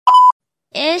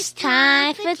It's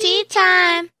time for tea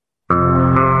time.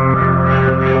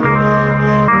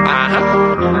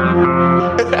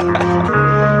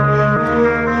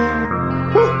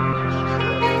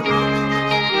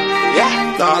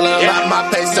 All about my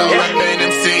pace, so rapping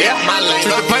MC, my lane.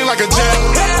 Treat the plane like a jet.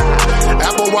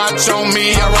 Apple Watch on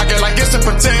me, I rock it like it's a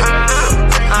protect.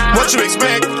 What you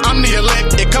expect? I'm the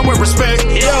elect. It come with respect.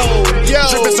 Yo,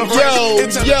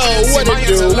 what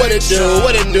it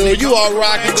do? You are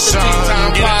rocking with the Tea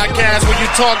Time Podcast, where you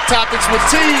talk topics with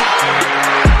tea.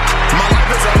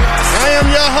 I am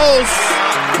your host,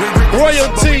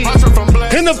 Royalty,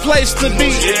 in the place to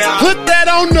be. Put that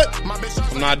on the.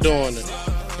 I'm not doing it.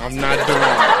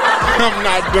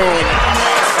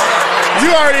 You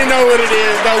already know what it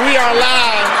is, though. We are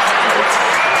live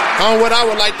on what I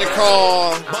would like to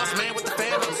call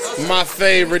my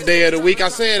favorite day of the week. I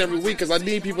say it every week because I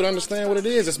need people to understand what it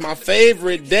is. It's my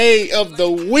favorite day of the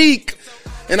week.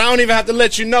 And I don't even have to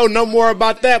let you know no more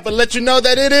about that, but let you know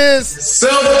that it is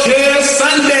Self-Care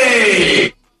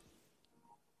Sunday.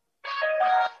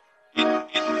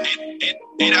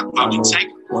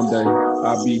 One day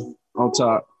I'll be on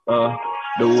top of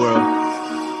the world.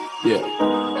 Yeah.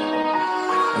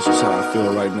 That's just how I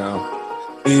feel right now.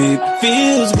 It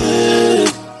feels good.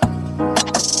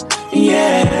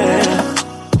 Yeah.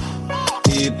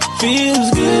 It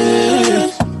feels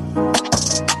good.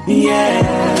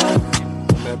 Yeah.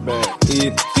 That bad.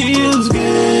 It feels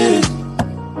good.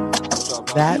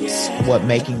 That's what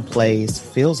making plays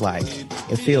feels like.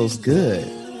 It feels good.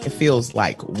 It feels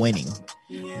like winning.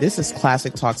 This is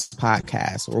Classic Talks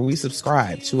Podcast, where we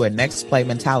subscribe to a next play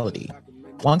mentality,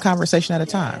 one conversation at a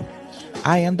time.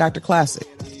 I am Dr. Classic.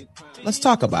 Let's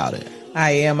talk about it. I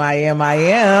am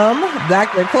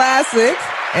Dr. Classic,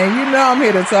 and you know I'm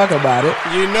here to talk about it.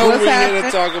 You know we're here to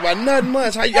talk about nothing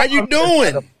much. How you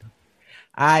doing?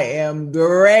 I am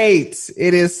great.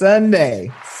 It is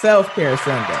Sunday, Self-Care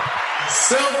Sunday.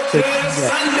 Self-Care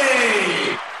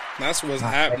Sunday. That's what's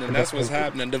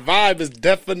happening. The vibe is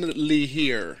definitely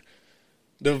here.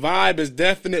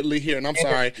 And I'm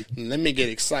sorry. Let me get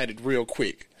excited real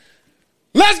quick.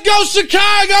 Let's go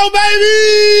Chicago,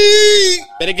 baby!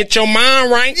 Better get your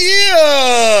mind right.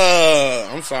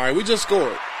 Yeah. I'm sorry. We just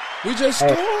scored. We can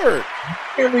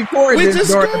record this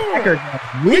during the Packer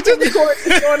game. We can record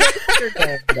this during the Packer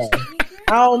game, though.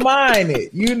 I don't mind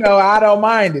it. You know I don't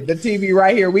mind it. The TV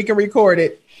right here, we can record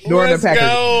it during the Packer game.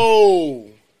 Let's go.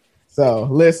 So,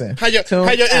 listen. How your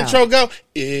intro go?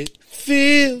 It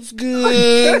feels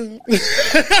good.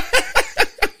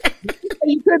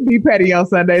 You couldn't be petty on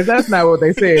Sundays. That's not what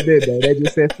they said, did they? They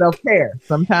just said self-care.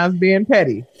 Sometimes being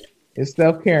petty is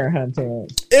self-care, Hunter.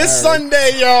 It's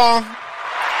Sunday, y'all.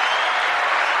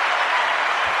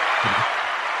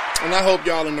 And I hope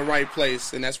y'all in the right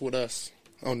place, and that's with us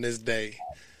on this day.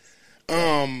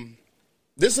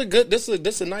 This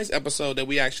is a nice episode that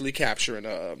we actually capturing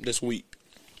this week.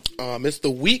 It's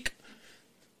the week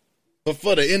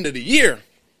before the end of the year.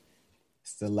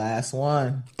 It's the last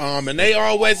one. And they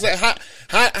always say how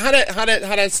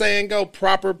that saying go?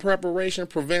 Proper preparation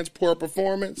prevents poor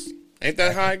performance. Ain't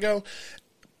that how it go?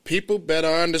 People better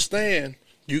understand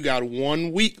you got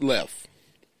 1 week left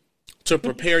to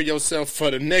prepare yourself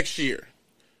for the next year.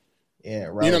 Yeah,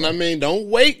 right. You know what I mean? Don't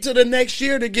wait till the next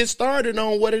year to get started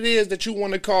on what it is that you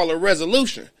want to call a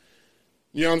resolution.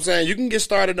 You know what I'm saying? You can get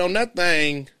started on that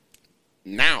thing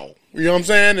now. You know what I'm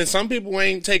saying? And some people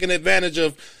ain't taking advantage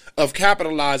of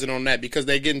capitalizing on that because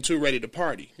they getting too ready to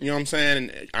party. You know what I'm saying?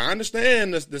 And I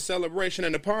understand the celebration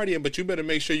and the partying, but you better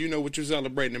make sure you know what you're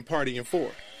celebrating and partying for.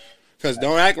 Because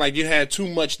don't act like you had too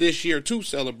much this year to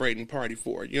celebrate and party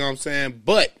for. You know what I'm saying?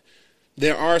 But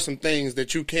there are some things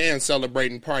that you can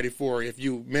celebrate and party for if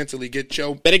you mentally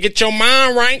better get your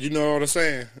mind right. You know what I'm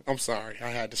saying? I'm sorry. I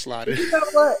had to slide it. You know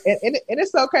what? And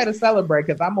it's okay to celebrate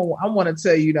because I want to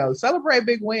tell you, celebrate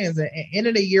big wins and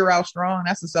ending the year out strong.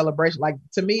 That's a celebration. Like,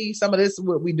 to me, some of this,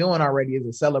 what we doing already is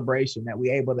a celebration that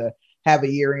we able to have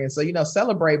a year in. So,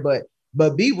 celebrate,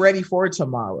 but be ready for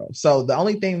tomorrow. So the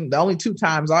only 2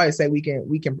 times I always say we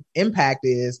can impact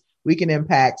is we can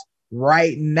impact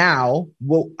right now,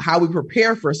 how we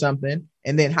prepare for something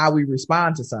and then how we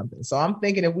respond to something. So I'm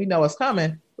thinking if we know it's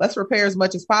coming, let's prepare as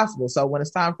much as possible. So when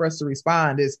it's time for us to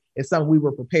respond, it's something we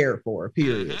were prepared for,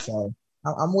 period. Mm-hmm. So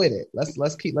I'm with it. Let's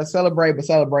celebrate, but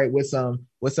celebrate with some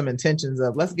intentions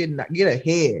of let's get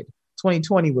ahead.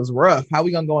 2020 was rough. How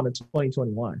we gonna go into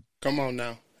 2021? Come on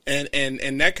now.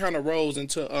 And that kind of rolls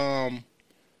into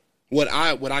what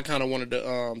I kind of wanted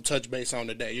to touch base on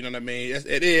today. You know what I mean?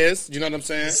 It is. You know what I'm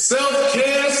saying?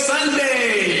 Self-Care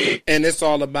Sunday. And it's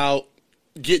all about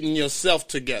getting yourself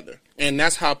together. And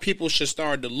that's how people should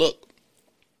start to look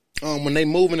when they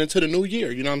moving into the new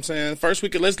year. You know what I'm saying? First,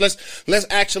 let's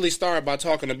actually start by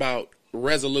talking about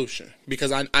resolution,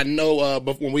 because I know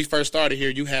but when we first started here,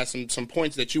 you had some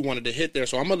points that you wanted to hit there.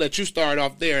 So I'm gonna let you start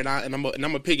off there, and I'm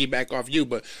gonna piggyback off you.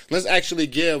 But let's actually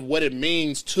give what it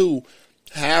means to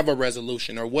have a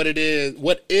resolution, or what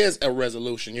is a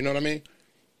resolution. You know what I mean?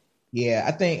 Yeah,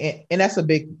 I think, and that's a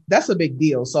big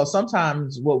deal. So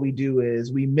sometimes what we do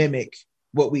is we mimic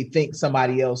what we think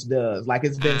somebody else does. Like,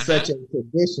 it's been such a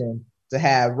tradition to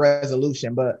have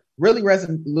resolution, but really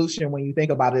resolution, when you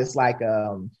think about it, it's like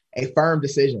a firm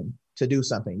decision to do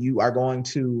something. You are going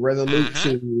to resolute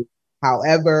to,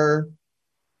 however,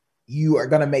 you are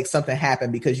going to make something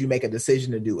happen because you make a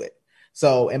decision to do it.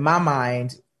 So in my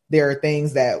mind, there are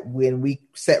things that when we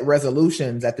set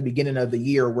resolutions at the beginning of the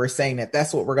year, we're saying that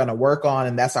that's what we're going to work on,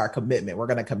 and that's our commitment. We're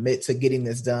going to commit to getting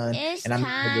this done. It's and I'm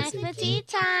time for tea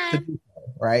time.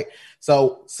 Right.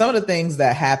 So some of the things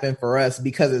that happen for us,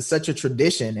 because it's such a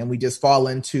tradition, and we just fall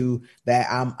into that,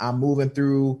 I'm moving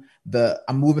through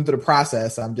the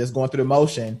process. I'm just going through the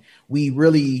motion. We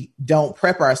really don't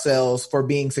prep ourselves for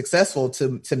being successful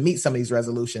to meet some of these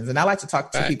resolutions. And I like to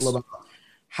talk to people about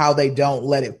how they don't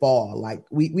let it fall. Like,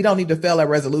 we don't need to fail at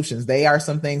resolutions. They are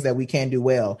some things that we can do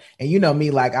well. And you know me,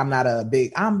 like,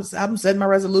 I'm setting my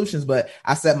resolutions, but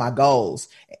I set my goals,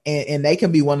 and they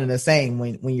can be one and the same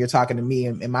when you're talking to me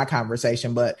in my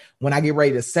conversation. But when I get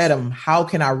ready to set them, how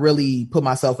can I really put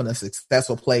myself in a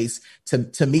successful place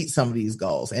to meet some of these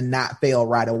goals and not fail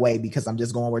right away because I'm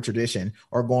just going with tradition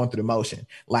or going through the motion?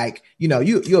 Like, you know,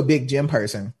 you're a big gym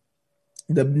person.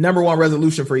 The number one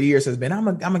resolution for years has been, I'm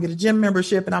gonna get a gym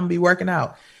membership and I'm gonna be working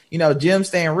out. You know, Jim's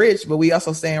staying rich, but we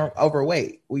also staying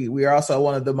overweight. We are also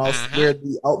one of the we're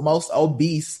the most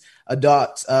obese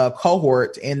adult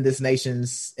cohort in this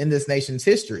nation's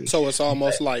history. So it's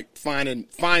almost like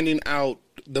finding out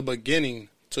the beginning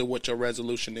to what your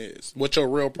resolution is. What your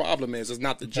real problem is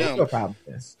not the gym. Your problem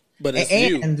is. But it's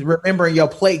and remembering your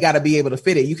plate got to be able to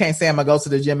fit it. You can't say I'm gonna go to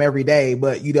the gym every day,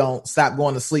 but you don't stop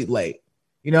going to sleep late.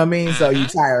 You know what I mean? So you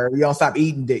tired, you don't stop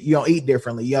eating, you don't eat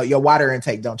differently. Your water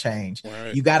intake don't change.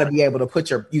 Right. You got to be able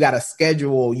to you got to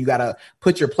schedule, you got to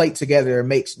put your plate together and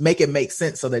make it make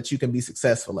sense so that you can be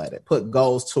successful at it. Put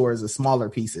goals towards the smaller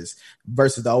pieces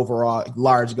versus the overall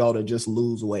large goal to just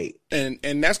lose weight. And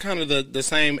that's kind of the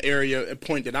same area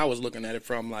point that I was looking at it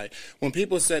from. Like, when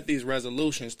people set these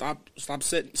resolutions,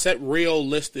 set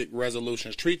realistic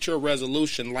resolutions. Treat your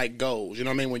resolution like goals. You know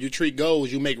what I mean? When you treat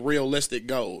goals, you make realistic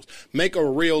goals. Make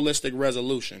a realistic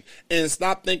resolution, and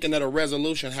stop thinking that a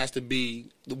resolution has to be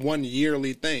one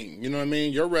yearly thing. You know what I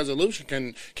mean? Your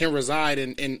resolution can reside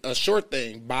in a short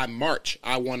thing. By March,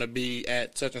 I want to be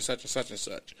at such and such and such and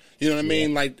such. You know what I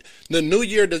mean? Like, the new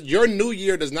year, your new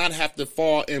year does not have to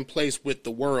fall in place with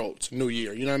the world's new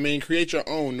year. You know what I mean? Create your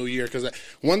own new year. Because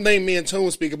one thing me and Toon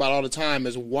speak about all the time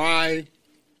is, why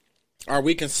are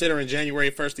we considering January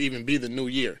 1st to even be the new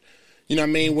year? You know what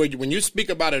I mean? When you speak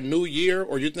about a new year,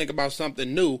 or you think about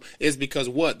something new, is because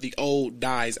the old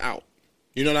dies out.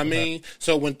 You know what I mean?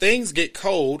 So when things get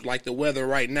cold, like the weather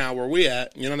right now where we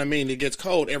at, you know what I mean? It gets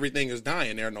cold, everything is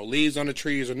dying. There are no leaves on the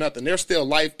trees or nothing. There's still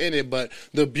life in it, but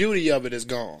the beauty of it is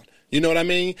gone. You know what I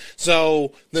mean?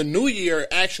 So the new year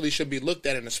actually should be looked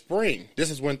at in the spring.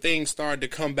 This is when things start to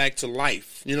come back to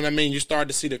life. You know what I mean? You start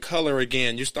to see the color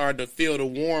again. You start to feel the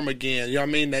warm again. You know what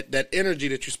I mean? That energy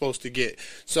that you're supposed to get.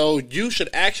 So you should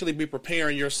actually be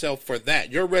preparing yourself for that.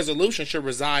 Your resolution should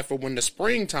reside for when the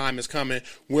springtime is coming,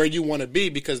 where you want to be,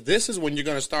 because this is when you're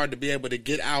going to start to be able to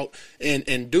get out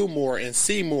and do more and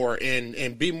see more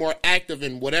and be more active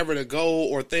in whatever the goal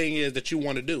or thing is that you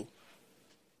want to do.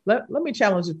 Let me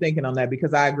challenge your thinking on that,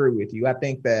 because I agree with you. I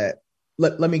think that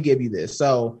let me give you this.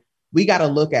 So we got to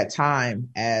look at time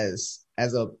as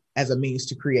a means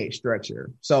to create structure.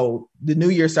 So the new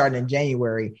year starting in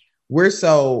January, we're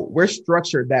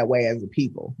structured that way as a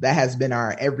people. That has been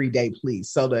our everyday plea.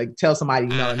 So to tell somebody,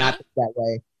 not that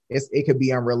way, it could be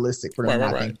unrealistic for them.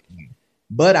 Right.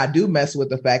 But I do mess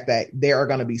with the fact that there are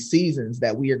going to be seasons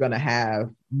that we are going to have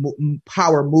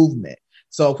power movement.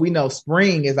 So if we know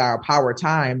spring is our power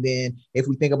time, then if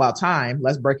we think about time,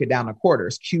 let's break it down to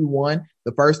quarters. Q1,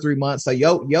 the first 3 months. So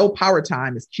your power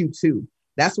time is Q2.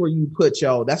 That's where you put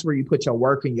your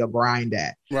work and your grind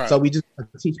at. Right. So we just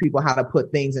teach people how to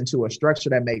put things into a structure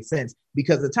that makes sense,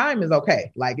 because the time is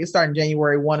okay. Like, it's starting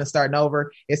January 1 and starting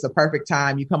over. It's the perfect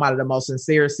time. You come out of the most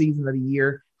sincere season of the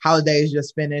year. Holidays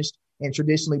just finished. And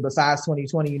traditionally, besides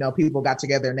 2020, people got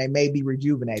together and they may be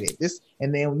rejuvenated.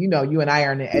 And then, you and I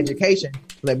are in education,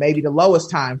 that may be the lowest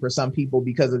time for some people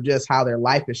because of just how their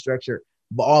life is structured.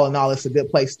 But all in all, it's a good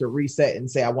place to reset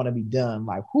and say, I want to be done.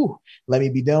 Like, whew, let me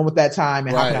be done with that time.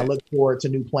 And how can I look forward to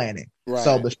new planning? Right.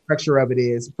 So the structure of it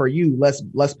is for you,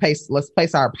 let's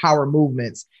place our power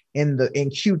movements in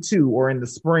Q2 or in the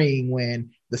spring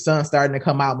when the sun's starting to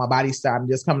come out. My body's starting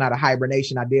just coming out of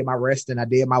hibernation. I did my resting. I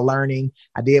did my learning.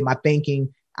 I did my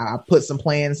thinking. I put some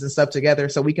plans and stuff together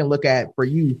so we can look at, for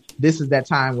you, this is that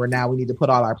time where now we need to put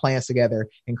all our plans together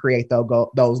and create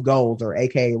those goals, or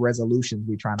AKA resolutions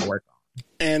we're trying to work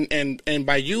on. And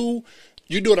by you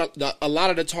do it, a lot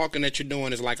of the talking that you're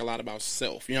doing is like a lot about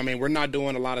self. You know what I mean? We're not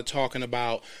doing a lot of talking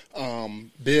about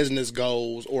business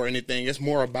goals or anything. It's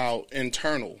more about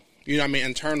internal. You know what I mean?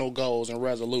 Internal goals and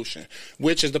resolution,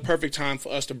 which is the perfect time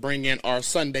for us to bring in our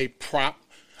Sunday prop.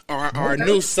 Our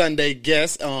new Sunday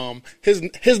guest,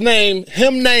 his name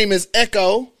is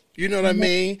Echo. You know what I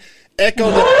mean? Echo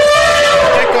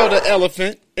the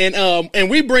elephant, and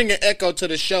we bring in Echo to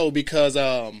the show because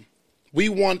we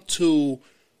want to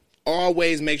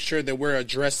always make sure that we're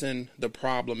addressing the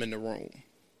problem in the room.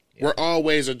 Yeah. We're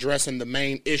always addressing the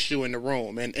main issue in the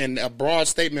room, and a broad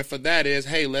statement for that is,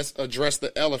 hey, let's address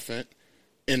the elephant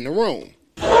in the room.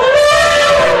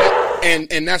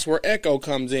 And that's where Echo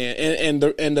comes in. And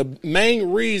the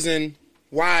main reason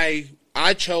why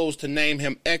I chose to name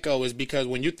him Echo is because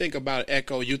when you think about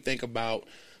Echo, you think about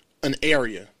an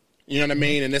area. You know what I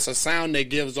mean? And it's a sound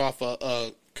that gives off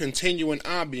a continuing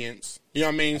ambience. You know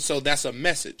what I mean? So that's a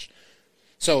message.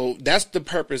 So that's the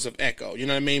purpose of Echo. You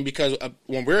know what I mean? Because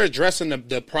when we're addressing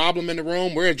the problem in the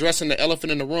room, we're addressing the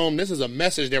elephant in the room. This is a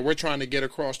message that we're trying to get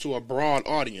across to a broad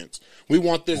audience. We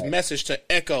want this message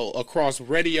to echo across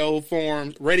radio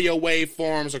wave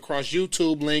forms, across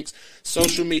YouTube links,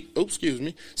 social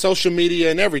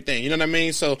media and everything. You know what I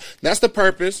mean? So that's the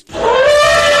purpose. You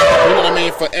know what I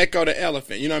mean? For Echo the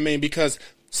elephant. You know what I mean? Because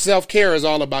self-care is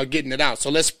all about getting it out. So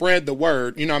let's spread the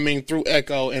word, you know what I mean, through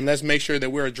Echo, and let's make sure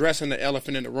that we're addressing the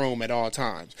elephant in the room at all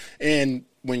times. And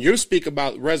when you speak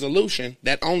about resolution,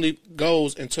 that only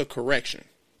goes into correction.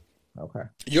 Okay.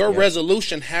 Your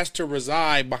resolution has to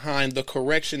reside behind the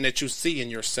correction that you see in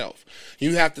yourself.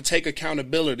 You have to take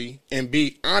accountability and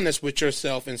be honest with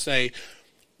yourself and say,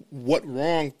 what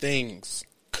wrong things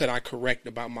could I correct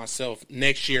about myself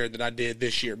next year that I did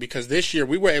this year? Because this year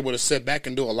we were able to sit back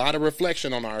and do a lot of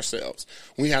reflection on ourselves.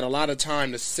 We had a lot of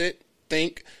time to sit,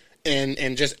 think,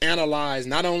 and just analyze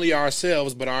not only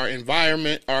ourselves, but our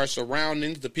environment, our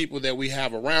surroundings, the people that we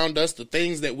have around us, the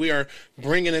things that we are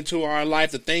bringing into our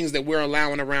life, the things that we're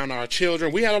allowing around our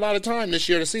children. We had a lot of time this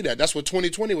year to see that. That's what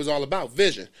 2020 was all about,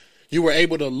 vision. You were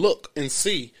able to look and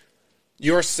see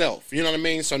yourself. You know what I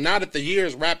mean? So now that the year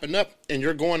is wrapping up and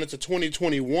you're going into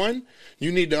 2021,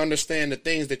 you need to understand the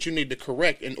things that you need to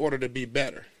correct in order to be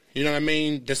better. You know what I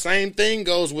mean? The same thing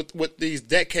goes with these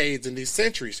decades and these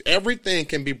centuries. Everything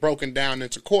can be broken down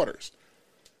into quarters.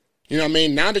 You know what I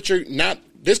mean? Now that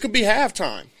this could be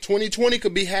halftime. 2020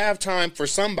 could be halftime for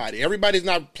somebody. Everybody's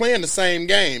not playing the same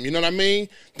game. You know what I mean?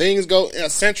 Things go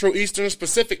Central, Eastern,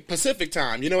 Pacific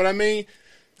time. You know what I mean?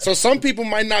 So some people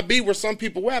might not be where some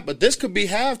people were at, but this could be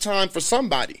halftime for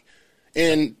somebody.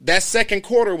 And that second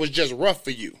quarter was just rough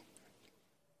for you.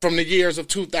 From the years of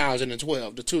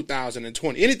 2012 to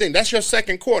 2020. Anything, that's your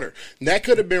second quarter. That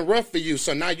could have been rough for you.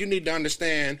 So now you need to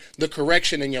understand the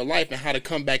correction in your life and how to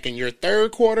come back in your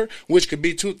third quarter, which could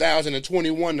be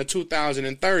 2021 to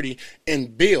 2030,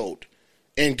 and build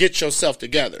and get yourself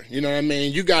together. You know what I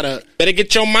mean? You better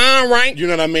get your mind right. You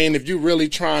know what I mean? If you're really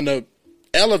trying to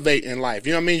elevate in life,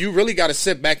 you know what I mean? You really got to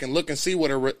sit back and look and see what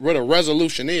a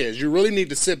resolution is. You really need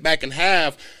to sit back and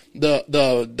have the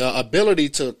ability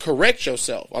to correct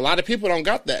yourself. A lot of people don't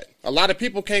got that. A lot of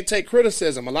people can't take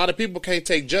criticism. A lot of people can't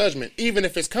take judgment, even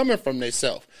if it's coming from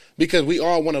themselves, because we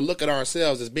all want to look at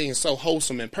ourselves as being so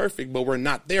wholesome and perfect, but we're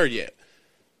not there yet.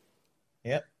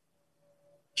 Yep.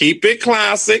 Keep it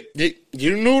classic.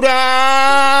 You knew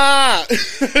that.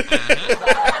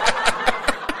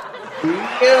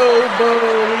 Yo, boo,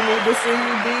 we need to see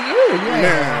you be you.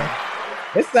 Yeah.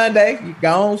 It's Sunday. You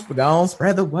gone,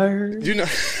 spread the word. You know.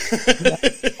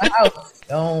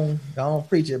 Don't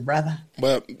preach it, brother.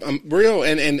 But real,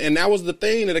 and that was the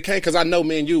thing that it came, because I know,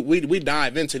 man, we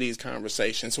dive into these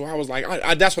conversations. So I was like,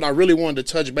 that's what I really wanted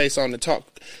to touch base on to talk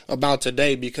about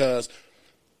today, because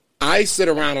I sit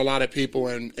around a lot of people,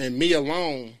 and me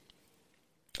alone,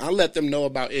 I let them know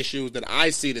about issues that I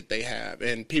see that they have,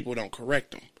 and people don't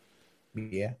correct them.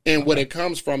 Yeah. And what it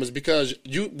comes from is because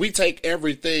we take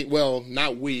everything, well,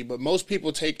 not we, but most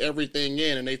people take everything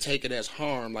in and they take it as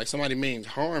harm. Like somebody means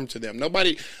harm to them.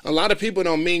 A lot of people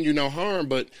don't mean you no harm,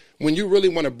 but when you really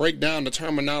want to break down the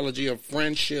terminology of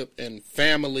friendship and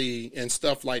family and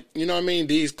stuff like, you know what I mean?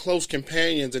 These close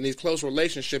companions and these close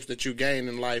relationships that you gain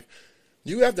in life,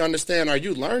 you have to understand, are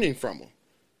you learning from them?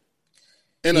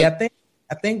 And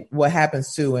I think what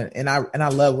happens too, and I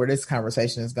love where this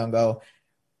conversation is going to go.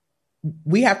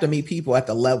 We have to meet people at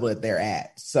the level that they're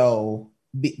at. So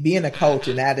being a coach,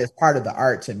 and that is part of the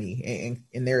art to me.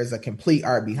 And there is a complete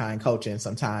art behind coaching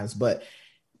sometimes, but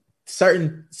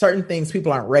certain things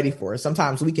people aren't ready for.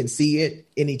 Sometimes we can see it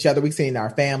in each other. We see it in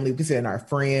our family. We can see it in our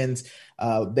friends.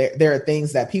 There are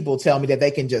things that people tell me that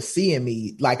they can just see in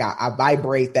me. Like I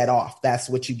vibrate that off. That's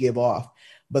what you give off.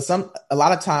 But a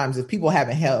lot of times if people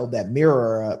haven't held that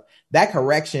mirror up, that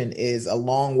correction is a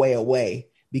long way away,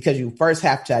 because you first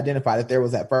have to identify that there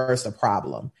was at first a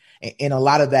problem. And a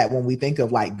lot of that, when we think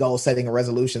of like goal setting and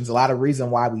resolutions, a lot of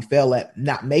reason why we fail at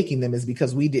not making them is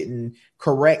because we didn't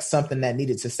correct something that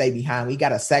needed to stay behind. We got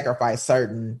to sacrifice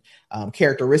certain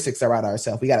characteristics about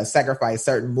ourselves. We got to sacrifice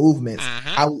certain movements,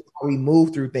 how we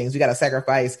move through things. We got to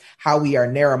sacrifice how we are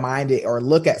narrow-minded or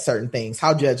look at certain things.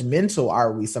 How judgmental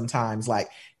are we sometimes? Like,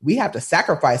 we have to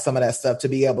sacrifice some of that stuff to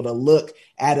be able to look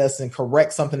at us and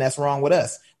correct something that's wrong with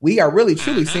us. We are really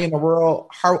truly seeing the world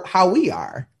how we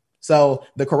are. So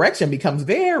the correction becomes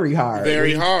very hard.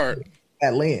 Very hard.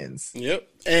 That lens. Yep.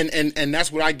 And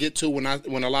that's what I get to when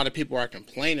a lot of people are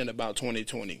complaining about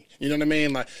 2020. You know what I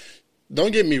mean? Like,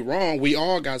 don't get me wrong, we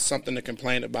all got something to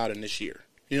complain about in this year.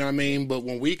 You know what I mean? But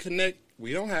when we connect,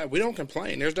 we don't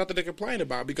complain. There's nothing to complain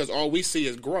about, because all we see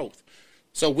is growth.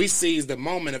 So we seize the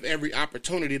moment of every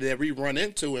opportunity that we run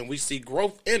into, and we see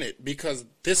growth in it, because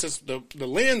this is the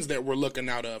lens that we're looking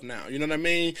out of now. You know what I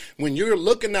mean? When you're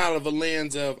looking out of a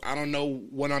lens of, I don't know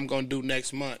what I'm going to do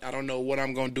next month. I don't know what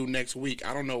I'm going to do next week.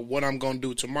 I don't know what I'm going to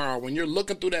do tomorrow. When you're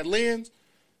looking through that lens,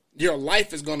 your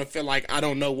life is going to feel like, I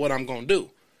don't know what I'm going to do.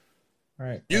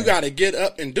 Right. You got to get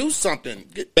up and do something.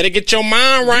 Better get your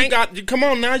mind right. Come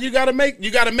on now. You got to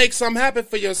make something happen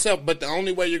for yourself. But the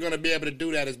only way you're going to be able to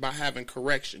do that is by having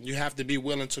correction. You have to be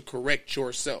willing to correct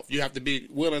yourself. You have to be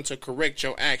willing to correct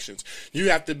your actions. You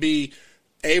have to be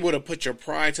able to put your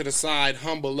pride to the side,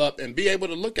 humble up, and be able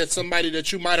to look at somebody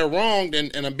that you might have wronged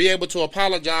and be able to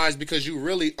apologize because you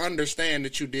really understand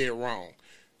that you did wrong.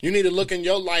 You need to look in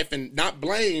your life and not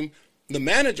blame the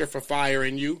manager for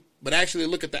firing you, but actually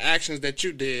look at the actions that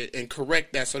you did and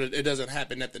correct that so that it doesn't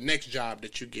happen at the next job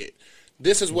that you get.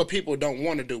 This is what people don't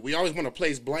want to do. We always want to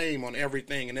place blame on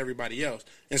everything and everybody else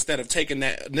instead of taking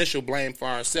that initial blame for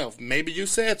ourselves. Maybe you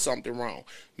said something wrong.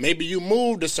 Maybe you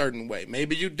moved a certain way.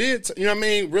 Maybe you did. You know what I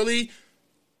mean? Really,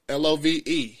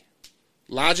 LOVE.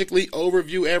 Logically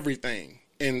overview everything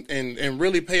and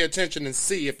really pay attention and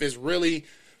see if it's really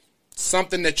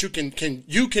something that you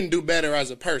can do better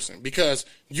as a person, because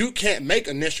you can't make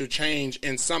initial change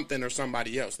in something or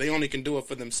somebody else. They only can do it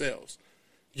for themselves.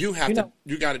 You got to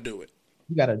do it.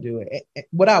 You got to do it.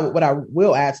 What I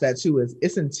will add to that too is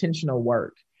it's intentional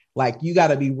work. Like, you got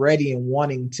to be ready and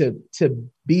wanting to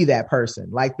be that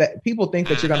person. Like, that people think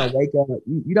that you're going to wake up.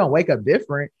 You don't wake up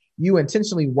different. You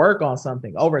intentionally work on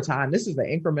something over time. This is an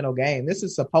incremental game. This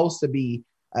is supposed to be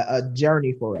a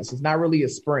journey for us. It's not really a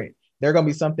sprint. There are going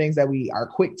to be some things that we are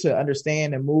quick to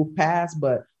understand and move past,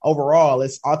 but overall,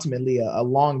 it's ultimately a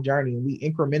long journey, and we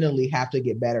incrementally have to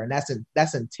get better. And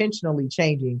that's intentionally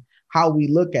changing how we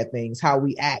look at things, how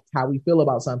we act, how we feel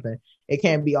about something. It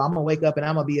can't be, I'm going to wake up and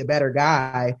I'm going to be a better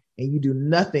guy, and you do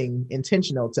nothing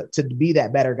intentional to be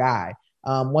that better guy.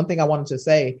 One thing I wanted to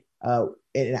say,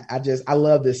 and I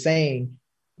love this saying,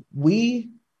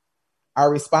 we are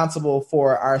responsible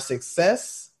for our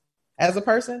success as a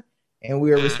person, and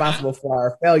we are responsible for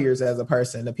our failures as a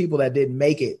person. The people that didn't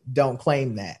make it don't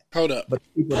claim that. Hold up. But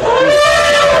the people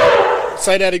that did.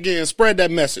 Say that again. Spread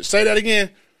that message. Say that again.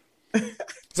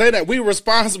 Say that. We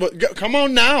responsible. Come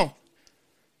on now.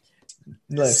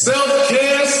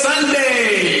 Self-Care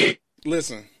Sunday.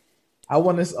 Listen. I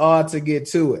want us all to get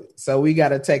to it. So we got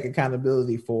to take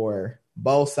accountability for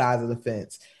both sides of the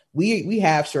fence. We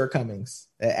have shortcomings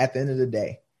at the end of the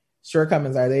day.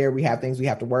 Shortcomings are there. We have things we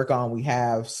have to work on. We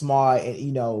have small,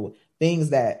 things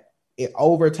that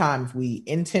over time, if we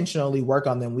intentionally work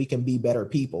on them, we can be better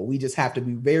people. We just have to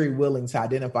be very willing to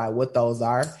identify what those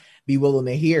are, be willing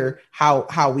to hear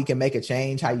how we can make a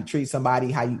change, how you treat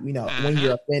somebody, how when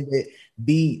you're offended,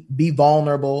 be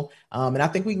vulnerable. And I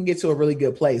think we can get to a really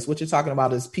good place. What you're talking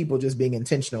about is people just being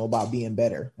intentional about being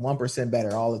better, 1%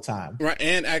 better all the time. Right.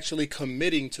 And actually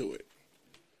committing to it.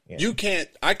 Yeah.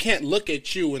 I can't look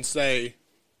at you and say,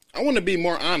 I want to be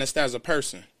more honest as a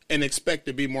person and expect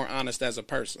to be more honest as a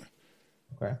person.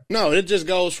 Okay. No, it just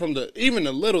goes from even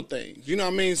the little things. You know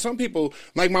what I mean? Some people,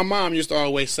 like my mom used to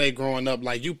always say growing up,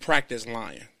 like, you practice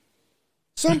lying.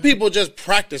 Some people just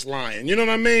practice lying. You know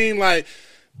what I mean? Like,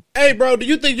 hey, bro, do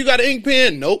you think you got an ink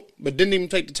pen? Nope. But didn't even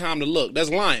take the time to look. That's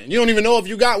lying. You don't even know if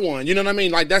you got one. You know what I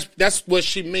mean? Like, that's what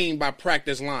she mean by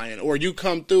practice lying. Or you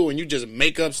come through and you just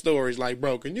make up stories like,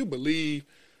 bro, can you believe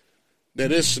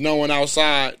that it's snowing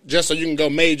outside just so you can go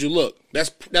made you look?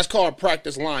 That's called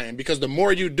practice lying, because the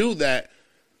more you do that,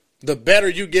 the better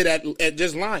you get at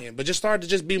just lying. But just start to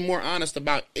just be more honest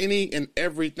about any and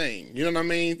everything. You know what I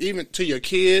mean? Even to your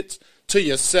kids, to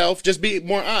yourself, just be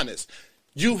more honest.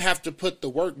 You have to put the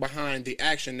work behind the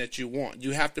action that you want.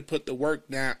 You have to put the work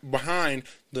behind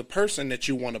the person that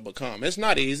you want to become. It's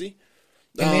not easy.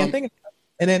 And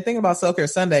then think about Self-Care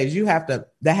Sundays. That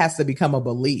has to become a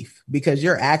belief, because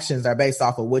your actions are based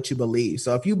off of what you believe.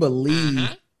 So if you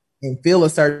believe and feel a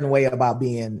certain way about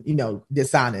being,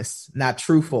 dishonest, not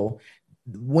truthful,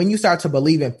 when you start to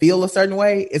believe and feel a certain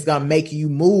way, it's going to make you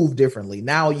move differently.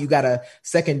 Now you got to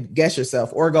second guess yourself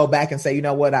or go back and say, you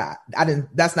know what, I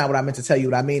didn't, that's not what I meant to tell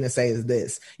you. What I mean to say is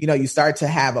this. You start to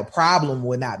have a problem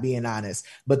with not being honest,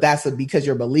 but that's because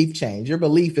your belief changed. Your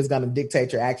belief is going to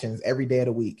dictate your actions every day of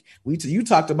the week. You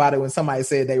talked about it when somebody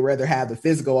said they rather have the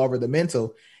physical over the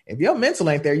mental. If your mental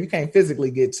ain't there, you can't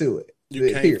physically get to it.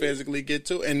 You can't physically get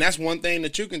to it. And that's one thing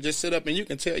that you can just sit up and you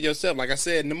can tell yourself, like I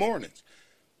said, in the mornings.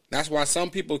 That's why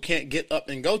some people can't get up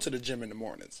and go to the gym in the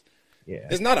mornings. Yeah.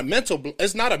 It's not a mental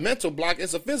block,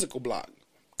 it's a physical block.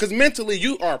 Because mentally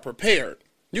you are prepared.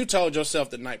 You told yourself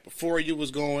the night before you was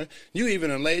going, you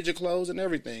even laid your clothes and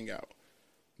everything out.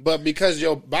 But because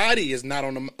your body is not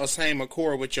on the same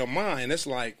accord with your mind, it's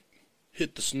like,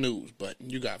 hit the snooze button.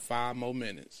 You got 5 more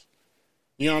minutes.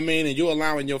 You know what I mean? And you're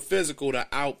allowing your physical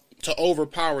to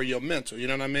overpower your mental. You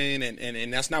know what I mean?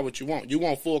 And that's not what you want. You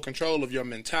want full control of your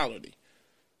mentality.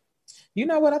 You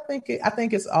know what? I think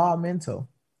it's all mental.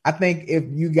 I think if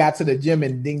you got to the gym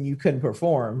and then you couldn't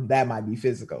perform, that might be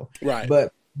physical. Right.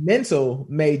 But mental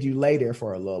made you lay there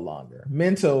for a little longer.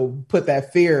 Mental put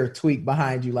that fear tweak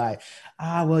behind you, like,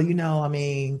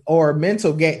 or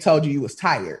mental told you was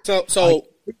tired. So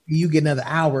like, you get another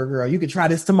hour, girl. You could try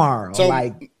this tomorrow. So,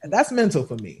 like, that's mental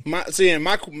for me. My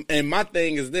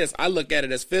thing is this. I look at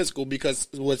it as physical, because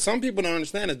what some people don't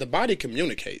understand is the body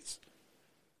communicates.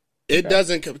 It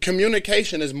doesn't.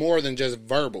 Communication is more than just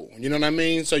verbal. You know what I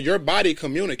mean? So your body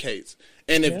communicates.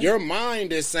 And if your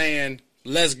mind is saying,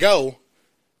 let's go,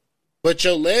 but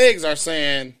your legs are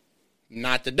saying,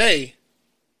 not today,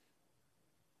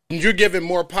 you're giving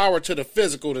more power to the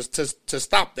physical to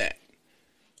stop that.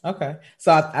 Okay.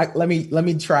 So let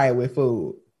me try it with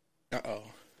food. Uh-oh.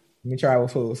 Let me try it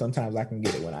with food. Sometimes I can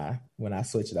get it when I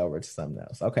switch it over to something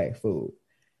else. Okay, food.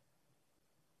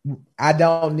 I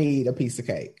don't need a piece of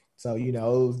cake. So, it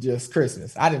was just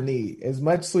Christmas. I didn't need as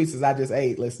much sweets as I just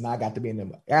ate. Listen, I got to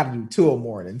do 2 a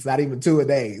mornings, not even 2 a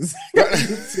days. 2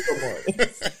 a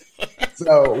mornings.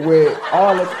 So with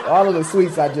all of the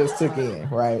sweets I just took in,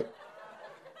 right?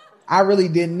 I really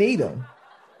didn't need them.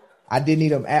 I didn't need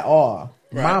them at all.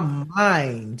 Right. My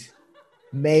mind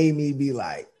made me be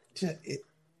like,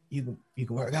 you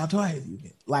can work out twice.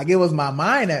 Like, it was my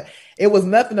mind. It was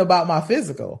nothing about my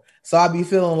physical. So I'd be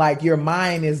feeling like your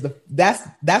mind is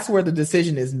that's where the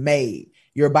decision is made.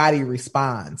 Your body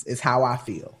responds is how I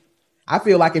feel. I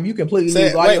feel like if you completely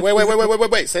lose all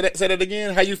wait. Say that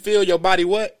again. How you feel? Your body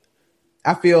what?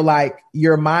 I feel like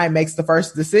your mind makes the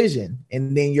first decision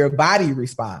and then your body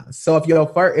responds. So if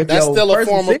that's still a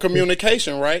form of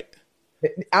communication, right?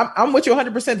 I'm with you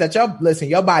 100% that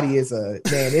your body is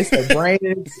it's the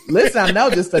brain. Listen, I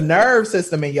know just the nerve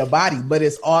system in your body, but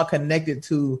it's all connected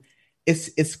to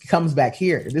it comes back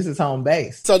here. This is home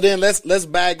base. So then let's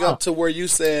back up to where you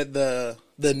said the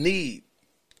need.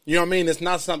 You know what I mean? It's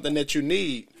not something that you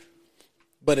need,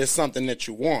 but it's something that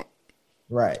you want.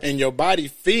 Right. And your body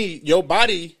feeds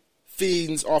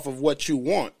off of what you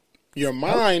want. Your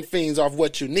mind feeds off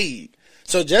what you need.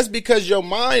 So just because your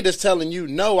mind is telling you,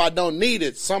 no, I don't need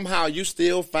it, somehow you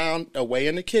still found a way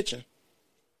in the kitchen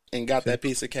and got that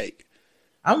piece of cake.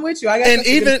 I'm with you. And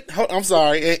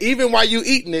even while you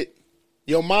eating it,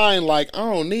 your mind like,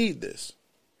 I don't need this.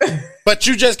 But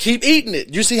you just keep eating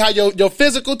it. You see how your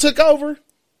physical took over?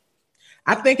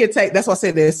 I think that's why I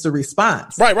said it's the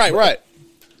response. Right.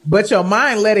 But your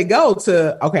mind let it go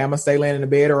to, okay, I'm going to stay laying in the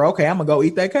bed, or okay, I'm going to go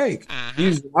eat that cake.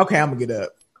 Okay, I'm going to get up.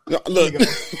 Look.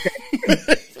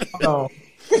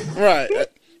 Right.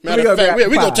 Matter of fact, we're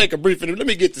going to take a brief interview. Let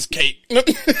me get this cake. I'm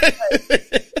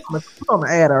going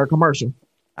to add our commercial.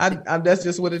 That's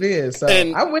just what it is. So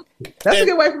And- that's a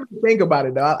good way for me to think about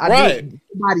it, though. Right.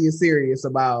 Everybody is serious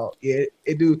about it.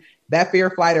 It do that fear,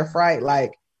 flight, or fright.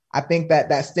 Like, I think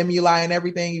that stimuli and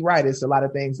everything. You're right. It's a lot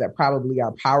of things that probably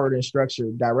are powered and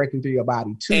structured directly through your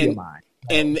body to your mind.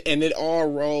 And it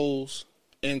all rolls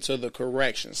into the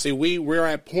correction. See, we're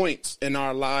at points in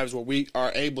our lives where we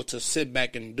are able to sit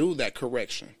back and do that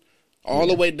correction, all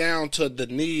the way down to the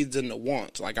needs and the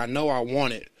wants. Like, I know I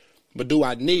want it, but do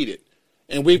I need it?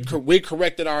 And we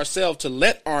corrected ourselves to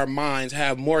let our minds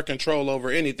have more control over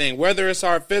anything, whether it's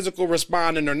our physical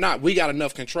responding or not. We got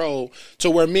enough control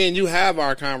to where me and you have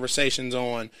our conversations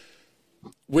on.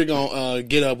 We're gonna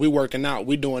get up. We working out.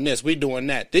 We doing this. We doing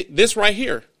that. This right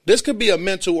here. This could be a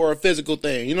mental or a physical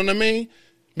thing. You know what I mean?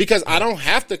 Because I don't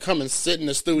have to come and sit in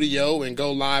the studio and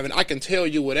go live, and I can tell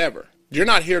you whatever. You're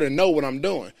not here to know what I'm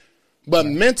doing, but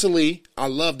mentally, I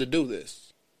love to do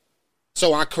this.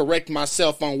 So I correct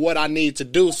myself on what I need to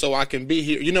do so I can be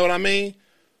here. You know what I mean?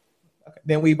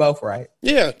 Then we both right.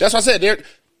 Yeah, that's what I said. There,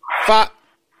 5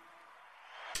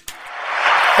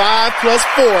 plus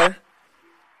 4.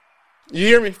 You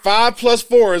hear me? 5 plus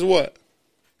 4 is what?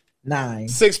 9.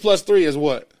 6 plus 3 is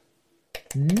what?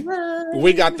 9.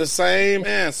 We got the same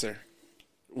answer.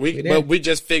 did. But we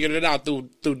just figured it out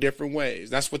through different ways.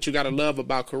 That's what you got to love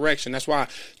about correction. That's why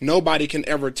nobody can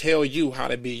ever tell you how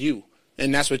to be you.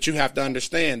 And that's what you have to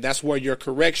understand. That's where your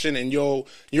correction and your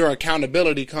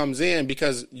accountability comes in,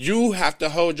 because you have to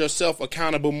hold yourself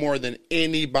accountable more than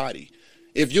anybody.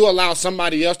 If you allow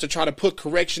somebody else to try to put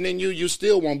correction in you, you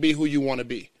still won't be who you want to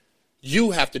be.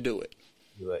 You have to do it.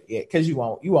 Yeah, because you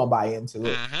won't buy into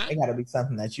it. It got to be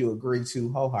something that you agree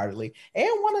to wholeheartedly and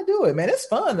want to do it, man. It's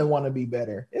fun to want to be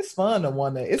better. It's fun to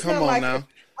want to. It's Come not on like now.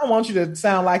 I want you to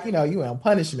sound like you on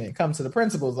punishment. Come to the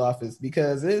principal's office,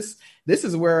 because this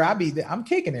is where I'm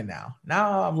kicking it now.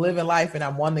 Now I'm living life and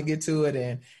I'm wanting to get to it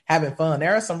and having fun.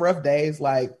 There are some rough days,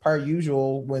 like per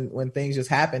usual, when things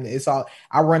just happen.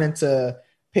 I run into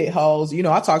pit holes.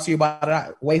 I talked to you about it.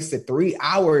 I wasted 3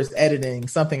 hours editing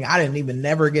something I didn't even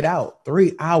never get out.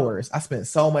 3 hours. I spent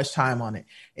so much time on it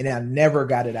and I never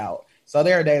got it out. So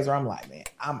there are days where I'm like, man,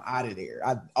 I'm out of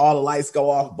there. All the lights go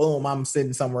off. Boom. I'm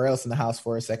sitting somewhere else in the house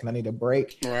for a second. I need a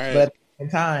break. Right. But at the same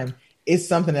time, it's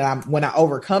something that when I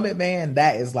overcome it, man,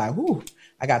 that is like, whoo,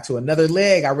 I got to another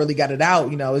leg. I really got it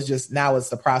out. It's just, now it's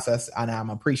the process and I'm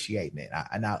appreciating it.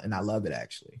 And I love it,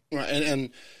 actually. Right.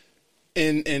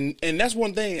 And that's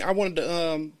one thing I wanted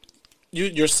to,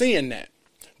 you're seeing that,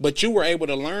 but you were able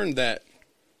to learn that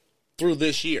through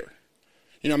this year.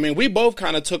 You know what I mean? We both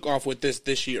kind of took off with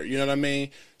this year. You know what I mean?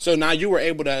 So now you were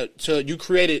able to you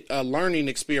created a learning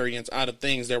experience out of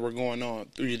things that were going on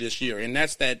through this year. And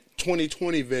that's that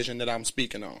 2020 vision that I'm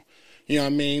speaking on. You know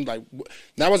what I mean? Like,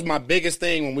 that was my biggest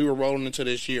thing when we were rolling into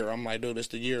this year. I'm like, dude, it's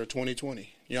the year of 2020.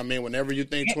 You know what I mean? Whenever you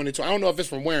think 2020, I don't know if it's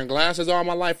from wearing glasses all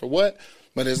my life or what,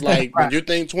 but it's like, when you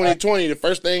think 2020, the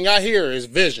first thing I hear is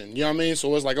vision. You know what I mean?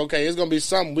 So it's like, okay, it's going to be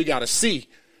something we got to see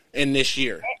in this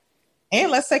year. And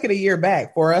let's take it a year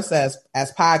back for us as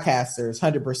podcasters.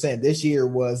 100%. This year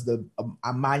was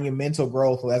a monumental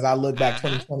growth. As I look back,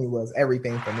 2020 was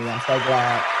everything for me. I'm so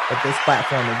glad that this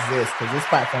platform exists, because this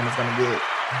platform is going to get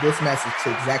this message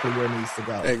to exactly where it needs to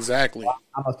go. Exactly.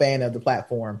 I'm a fan of the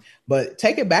platform, but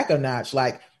take it back a notch.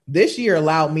 Like, this year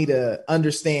allowed me to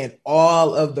understand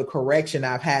all of the correction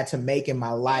I've had to make in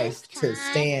my life to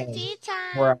stand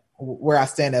where I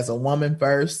stand as a woman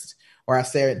first, where I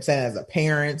stand as a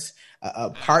parent,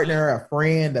 a partner, a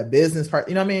friend, a business partner,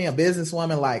 you know what I mean? A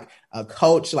businesswoman, like a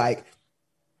coach. Like,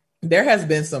 there has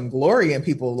been some glory in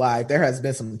people's lives. There has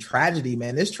been some tragedy,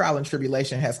 man. This trial and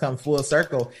tribulation has come full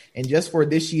circle. And just for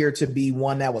this year to be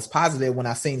one that was positive, when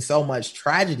I've seen so much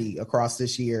tragedy across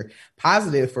this year,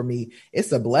 positive for me,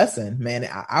 it's a blessing, man.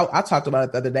 I talked about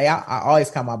it the other day. I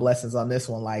always count my blessings on this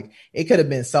one. Like, it could have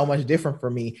been so much different for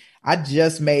me. I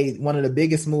just made one of the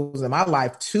biggest moves in my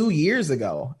life 2 years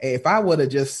ago. If I would have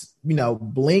just,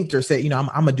 blinked or said, I'm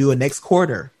going to do it next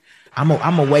quarter, I'm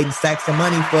going to wait and stack some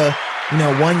money for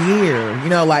 1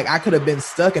 year, like, I could have been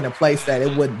stuck in a place that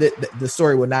the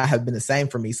story would not have been the same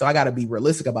for me. So I got to be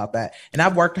realistic about that. And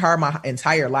I've worked hard my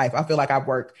entire life. I feel like I've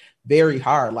worked very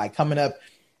hard, like coming up,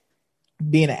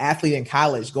 being an athlete in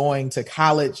college, going to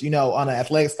college, on an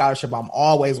athletic scholarship. I'm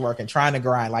always working, trying to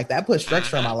grind. Like, that put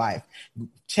structure in my life.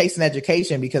 Chasing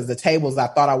education, because the tables I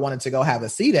thought I wanted to go have a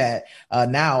seat at,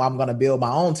 now I'm going to build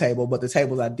my own table. But the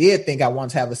tables I did think I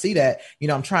wanted to have a seat at,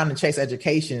 I'm trying to chase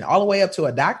education all the way up to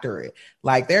a doctorate.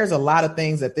 Like, there's a lot of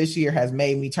things that this year has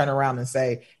made me turn around and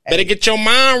say, hey, better get your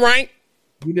mind right.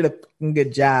 You did a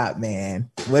good job,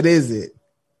 man. What is it?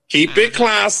 Keep it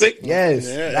classic. Yes,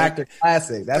 Yeah. Dr.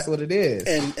 Classic. That's what it is.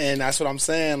 And that's what I'm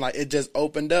saying. Like, it just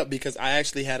opened up because I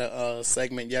actually had a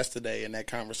segment yesterday, and that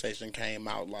conversation came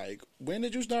out like, when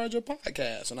did you start your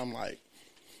podcast? And I'm like,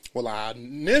 well, I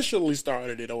initially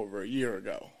started it over a year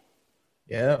ago.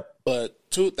 Yeah.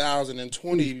 But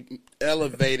 2020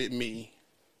 elevated me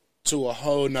to a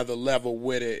whole nother level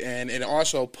with it, and it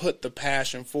also put the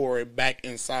passion for it back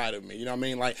inside of me. You know what I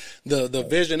mean? Like, the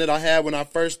vision that I had when I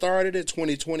first started it,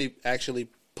 2020 actually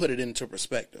put it into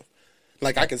perspective.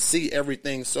 Like, I can see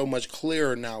everything so much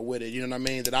clearer now with it, you know what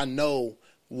I mean, that I know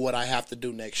what I have to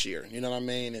do next year, you know what I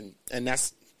mean? And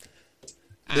that's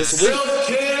this week.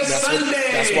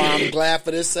 That's why I'm glad for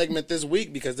this segment this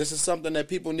week, because this is something that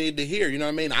people need to hear, you know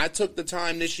what I mean? I took the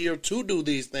time this year to do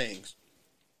these things,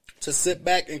 to sit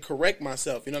back and correct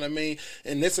myself, you know what I mean?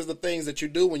 And this is the things that you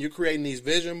do when you're creating these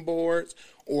vision boards,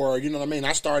 or, you know what I mean?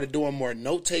 I started doing more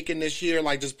note-taking this year,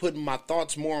 like just putting my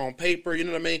thoughts more on paper, you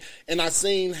know what I mean? And I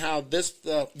seen how this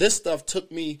stuff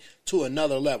took me to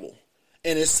another level.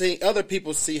 And it's seeing other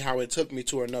people see how it took me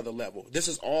to another level. This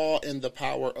is all in the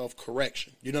power of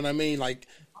correction. You know what I mean? Like,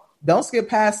 don't skip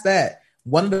past that.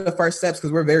 One of the first steps,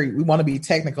 because we want to be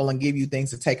technical and give you things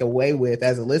to take away with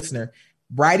as a listener.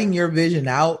 Writing your vision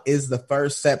out is the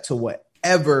first step to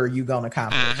whatever you're going to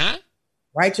accomplish.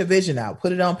 Write your vision out.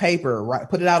 Put it on paper.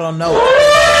 Put it out on notes.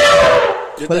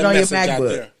 Put it on your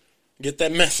MacBook. Get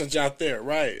that message out there,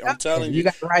 right? I'm telling you. You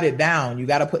got to write it down. You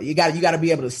got to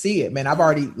be able to see it, man. I've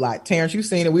already, like, Terrence, you've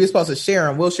seen it. We were supposed to share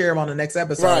them. We'll share them on the next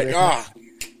episode. Right.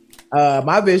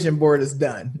 My vision board is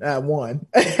done. One,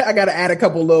 I got to add a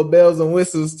couple little bells and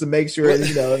whistles to make sure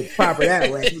it's proper that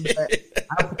way.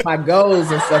 I put my goals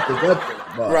and stuff is up there.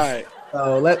 But, right.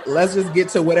 So let's just get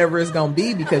to whatever it's gonna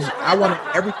be, because I want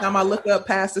to, every time I look up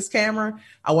past this camera,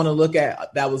 I want to look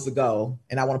at that was the goal,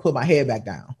 and I want to put my head back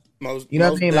down. You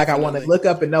know what I mean? Like, I want to look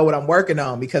up and know what I'm working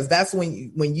on, because that's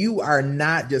when you are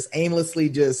not just aimlessly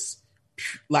just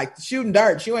like shooting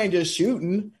darts. You ain't just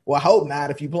shooting. Well, I hope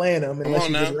not if you playing them, unless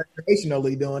you're just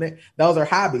recreationally doing it. Those are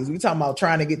hobbies. We talking about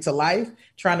trying to get to life,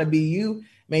 trying to be you.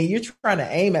 Man, you're trying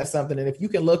to aim at something, and if you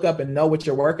can look up and know what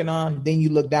you're working on, then you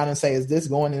look down and say, is this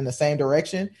going in the same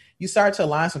direction? You start to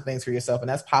align some things for yourself, and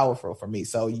that's powerful for me.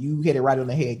 So you hit it right on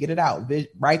the head. Get it out.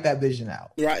 Write that vision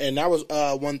out. Right, and that was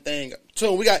one thing.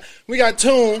 Tune, we got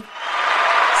Tune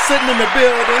sitting in the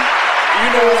building. You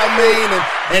know what I mean?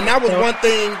 And that was one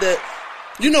thing that,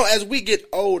 as we get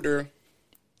older,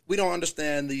 we don't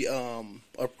understand the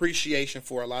appreciation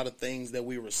for a lot of things that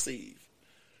we receive.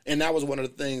 And that was one of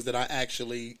the things that I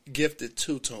actually gifted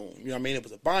to Tune. You know what I mean? It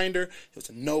was a binder. It was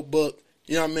a notebook.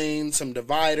 You know what I mean? Some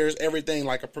dividers, everything,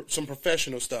 like some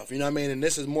professional stuff. You know what I mean? And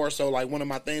this is more so like one of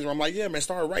my things where I'm like, yeah, man,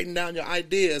 start writing down your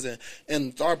ideas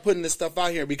and start putting this stuff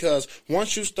out here. Because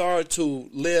once you start to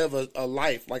live a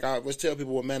life, like I always tell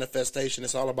people with manifestation,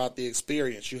 it's all about the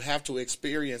experience. You have to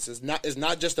experience. It's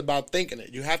not just about thinking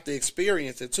it. You have to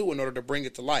experience it too in order to bring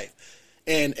it to life.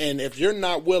 And if you're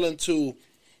not willing to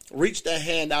reach that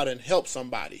hand out and help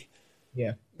somebody,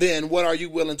 then what are you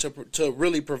willing to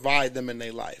really provide them in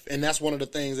their life? And that's one of the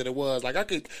things that it was. Like,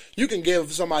 you can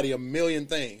give somebody a million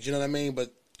things, you know what I mean?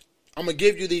 But I'm going to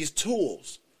give you these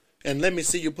tools and let me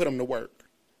see you put them to work.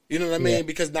 You know what I mean?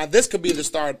 Because now this could be the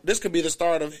start. This could be the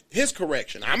start of his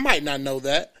correction. I might not know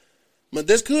that, but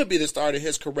this could be the start of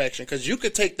his correction, because you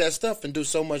could take that stuff and do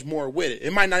so much more with it.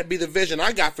 It might not be the vision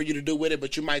I got for you to do with it,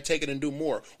 but you might take it and do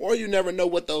more. Or you never know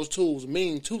what those tools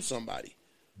mean to somebody.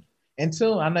 And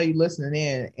two, I know you're listening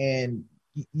in, and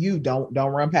you don't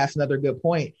run past another good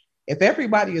point. If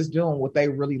everybody is doing what they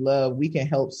really love, we can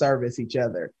help service each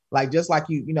other. Like, just like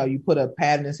you put a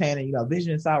pad in his hand and,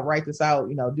 vision this out, write this out,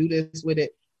 do this with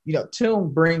it. Tune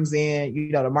brings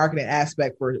in, the marketing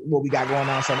aspect for what we got going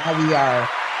on. So now we are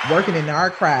working in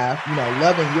our craft,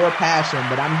 loving your passion,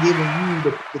 but I'm giving you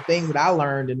the things that I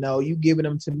learned to know, you giving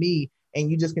them to me, and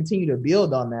you just continue to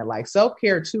build on that. Like,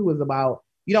 self-care too is about,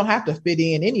 you don't have to fit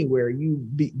in anywhere. You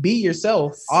be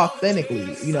yourself authentically,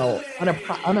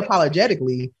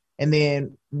 unapologetically. And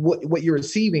then what you're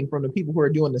receiving from the people who are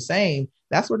doing the same,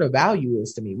 that's where the value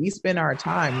is to me. We spend our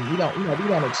time, we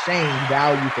don't exchange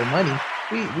value for money.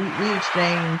 We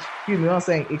exchange,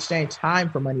 exchange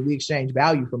time for money. We exchange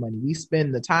value for money. We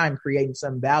spend the time creating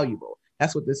something valuable.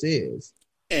 That's what this is.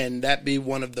 And that be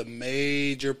one of the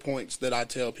major points that I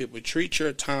tell people: treat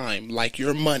your time like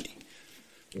your money.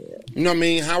 Yeah. You know what I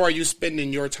mean? How are you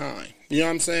spending your time? You know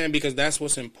what I'm saying? Because that's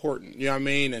what's important. You know what I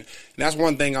mean? And that's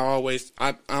one thing I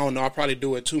don't know, I probably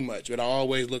do it too much, but I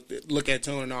always look at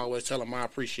Tune and I always tell him I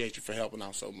appreciate you for helping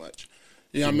out so much.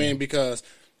 You know what I mean? Because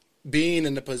being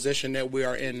in the position that we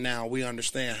are in now, we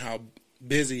understand how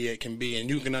busy it can be, and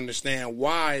you can understand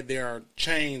why there are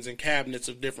chains and cabinets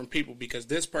of different people, because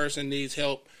this person needs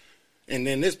help, and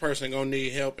then this person gonna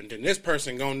need help, and then this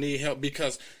person gonna need help,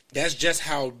 because that's just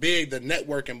how big the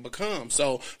networking becomes.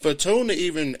 So for Tune to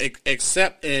even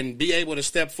accept and be able to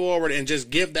step forward and just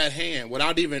give that hand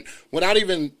without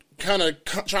even kind of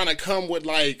trying to come with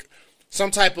like some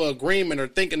type of agreement or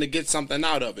thinking to get something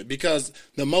out of it, because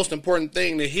the most important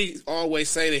thing that he always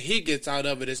say that he gets out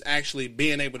of it is actually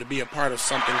being able to be a part of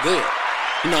something good.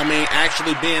 You know what I mean?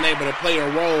 Actually being able to play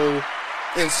a role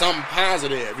in something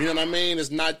positive. You know what I mean? It's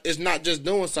not just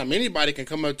doing something. Anybody can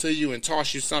come up to you and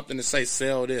toss you something and say,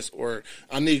 sell this, or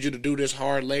I need you to do this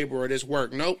hard labor or this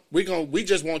work. Nope. We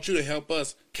just want you to help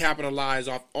us capitalize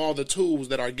off all the tools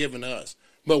that are given to us.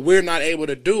 But we're not able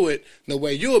to do it the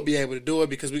way you'll be able to do it,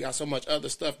 because we got so much other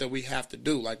stuff that we have to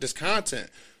do, like this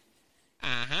content.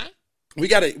 We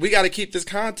gotta keep this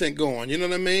content going. You know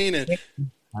what I mean?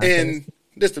 And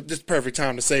this the perfect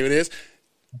time to say this.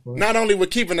 Not only we're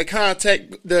keeping the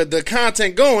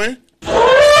content going,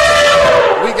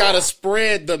 we gotta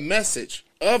spread the message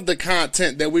of the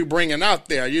content that we're bringing out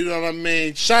there. You know what I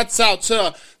mean? Shouts out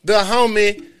to the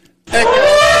homie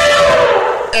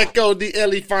Echo the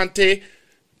Elefante.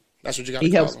 That's what you got to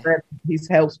call him. He's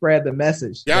helped spread the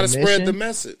message. Got to spread the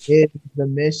message. It's the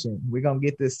mission. We're going to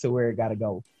get this to where it got to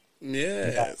go.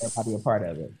 Yeah. Everybody a part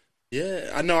of it.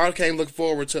 Yeah. I know I can't look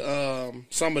forward to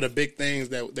some of the big things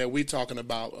that we talking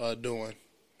about doing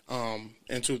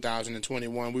in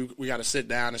 2021. We got to sit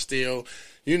down and still,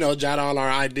 jot all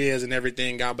our ideas and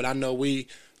everything out. But I know we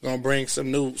gonna bring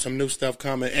some new stuff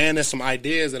coming, and there's some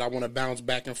ideas that I want to bounce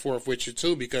back and forth with you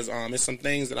too, because there's some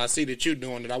things that I see that you're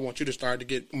doing that I want you to start to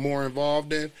get more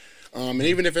involved in, and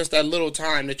even if it's that little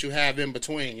time that you have in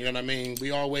between, you know what I mean?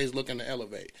 We always looking to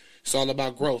elevate. It's all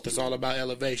about growth. It's all about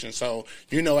elevation. So,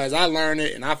 as I learn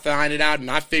it and I find it out and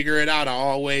I figure it out, I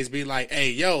always be like, hey,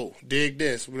 yo, dig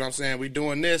this. You know what I'm saying? We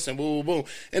doing this and boom, boom.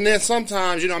 And then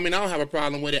sometimes, I don't have a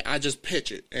problem with it. I just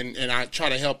pitch it and I try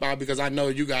to help out, because I know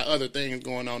you got other things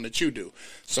going on that you do.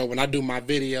 So when I do my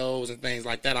videos and things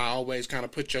like that, I always kind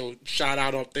of put your shout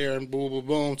out up there and boom, boom,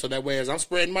 boom. So that way, as I'm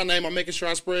spreading my name, I'm making sure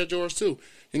I spread yours too.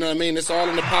 You know what I mean? It's all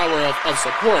in the power of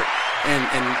support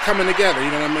and coming together. You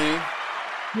know what I mean?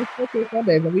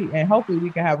 Sundays, and hopefully we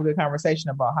can have a good conversation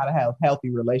about how to have healthy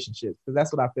relationships, because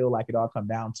that's what I feel like it all come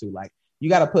down to. Like, you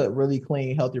got to put really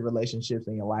clean, healthy relationships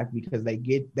in your life, because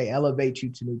they elevate you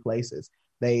to new places.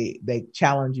 They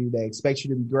challenge you. They expect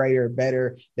you to be greater,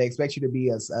 better. They expect you to be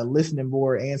a listening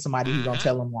board and somebody who's gonna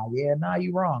tell them like, yeah, nah,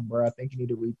 you wrong, bro. I think you need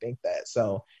to rethink that.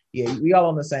 So yeah, we all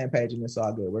on the same page, and it's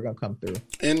all good. We're gonna come through.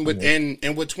 And with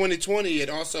 2020,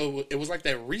 it was like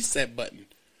that reset button.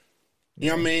 You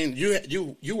know what I mean?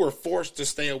 You were forced to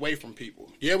stay away from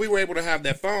people. Yeah, we were able to have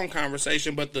that phone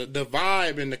conversation, but the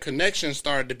vibe and the connection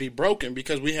started to be broken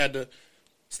because we had to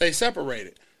stay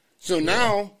separated. So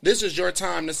now this is your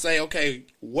time to say, okay,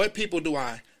 what people do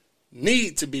I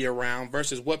need to be around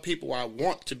versus what people I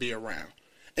want to be around?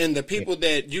 And the people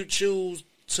that you choose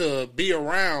to be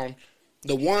around,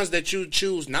 the ones that you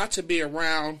choose not to be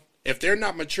around, if they're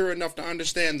not mature enough to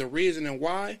understand the reason and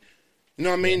why, you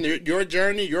know what I mean? Your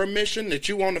journey, your mission, that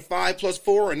you on the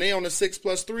 5+4 and they on the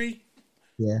 6+3,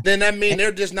 then that means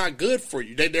they're just not good for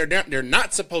you. They're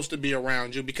not supposed to be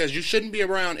around you, because you shouldn't be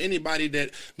around anybody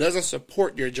that doesn't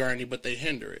support your journey, but they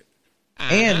hinder it.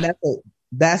 And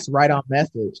that's right on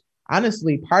message.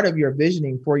 Honestly, part of your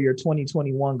visioning for your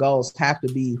 2021 goals have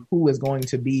to be who is going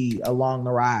to be along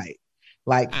the ride.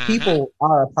 Like, people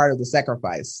are a part of the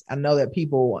sacrifice. I know that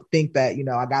people think that,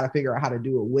 I got to figure out how to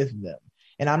do it with them.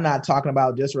 And I'm not talking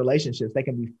about just relationships. They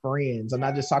can be friends. I'm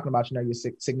not just talking about, your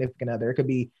significant other. It could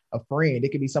be a friend.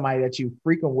 It could be somebody that you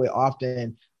frequent with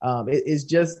often. It's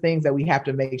just things that we have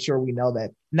to make sure we know that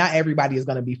not everybody is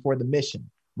going to be for the mission.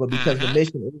 But because the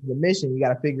mission is the mission, you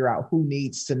got to figure out who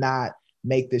needs to not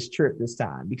make this trip this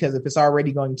time. Because if it's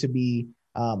already going to be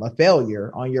a failure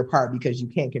on your part because you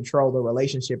can't control the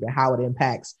relationship and how it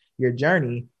impacts your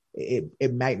journey,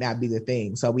 it might not be the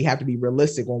thing. So we have to be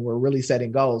realistic when we're really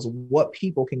setting goals, what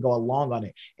people can go along on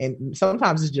it. And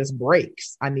sometimes it's just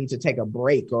breaks. I need to take a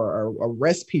break or a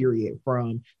rest period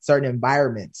from certain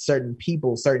environments, certain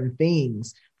people, certain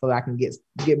things, so that I can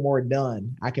get more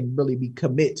done. I can really be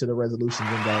commit to the resolutions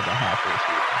and goals I have for this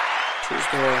year.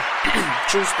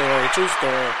 True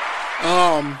story.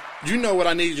 You know what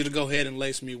I need you to go ahead and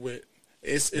lace me with.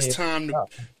 It's time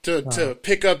to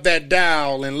pick up that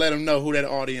dial and let them know who that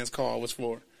audience call was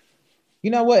for. You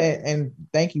know what? And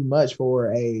thank you much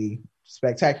for a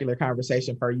spectacular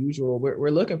conversation per usual.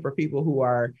 We're looking for people who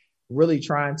are really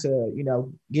trying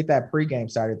to, get that pregame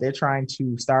started. They're trying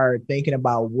to start thinking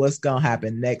about what's going to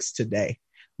happen next today.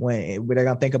 When they're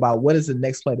going to think about what is the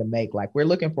next play to make. Like, we're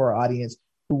looking for an audience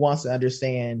who wants to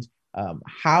understand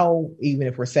how, even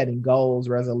if we're setting goals,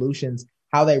 resolutions,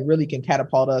 how they really can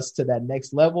catapult us to that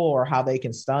next level, or how they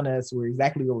can stun us where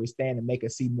exactly where we stand and make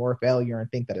us see more failure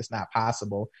and think that it's not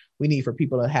possible. We need for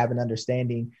people to have an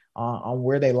understanding on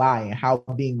where they lie and how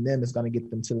being them is going to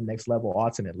get them to the next level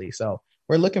ultimately. So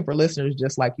we're looking for listeners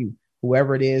just like you,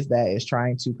 whoever it is that is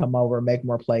trying to come over, make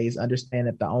more plays, understand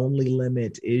that the only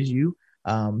limit is you.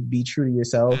 Be true to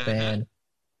yourself, and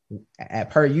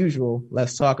per usual,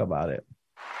 let's talk about it.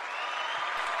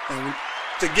 And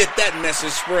to get that message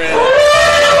spread, you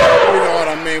know what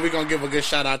I mean, we're going to give a good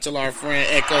shout out to our friend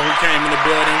Echo, who came in the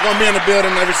building. Going to be in the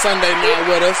building every Sunday night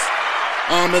with us.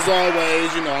 As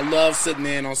always, I love sitting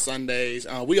in on Sundays.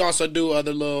 We also do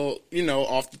other little,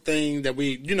 off the thing that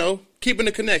we, keeping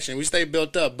the connection. We stay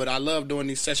built up, but I love doing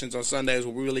these sessions on Sundays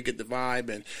where we really get the vibe,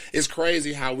 and it's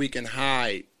crazy how we can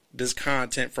hide this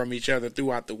content from each other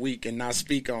throughout the week and not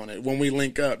speak on it when we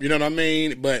link up. You know what I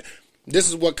mean? But this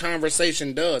is what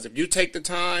conversation does. If you take the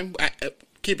time,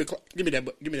 give me that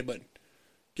button. Give me that button.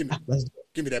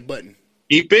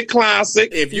 Keep it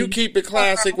classic. If you keep it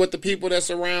classic with the people that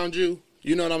surround you,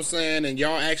 you know what I'm saying, and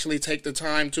y'all actually take the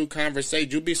time to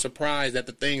conversate, you'll be surprised at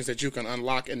the things that you can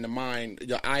unlock in the mind,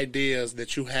 your ideas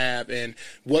that you have, and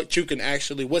what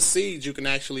seeds you can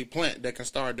actually plant that can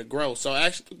start to grow. So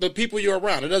actually, the people you're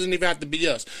around, it doesn't even have to be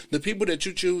us. The people that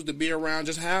you choose to be around,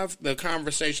 just have the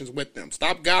conversations with them.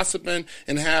 Stop gossiping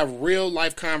and have real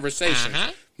life conversations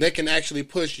that can actually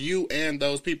push you and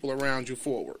those people around you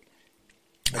forward.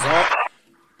 That's all.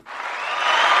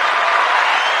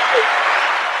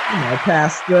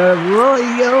 Pastor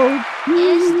Royal.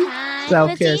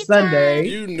 Self-Care Sunday.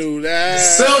 You knew that.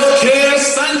 Self-Care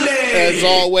Sunday. As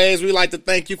always, we like to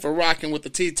thank you for rocking with the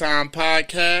Tea Time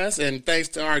Podcast. And thanks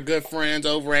to our good friends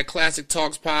over at Classic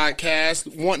Talks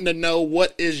Podcast, wanting to know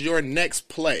what is your next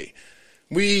play.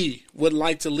 We would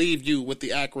like to leave you with the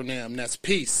acronym. That's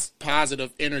peace.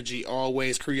 Positive energy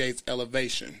always creates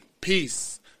elevation.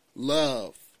 Peace,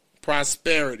 love,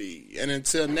 prosperity. And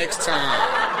until next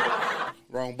time.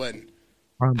 Wrong button.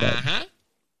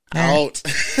 Out.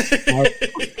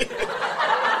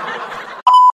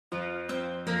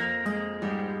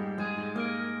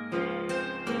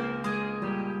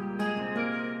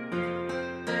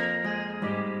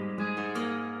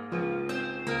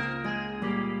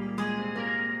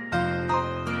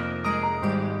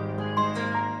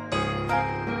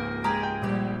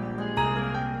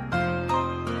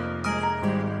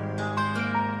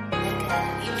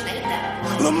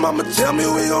 Lil' mama tell me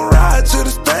we gon' ride to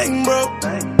this thing, bro.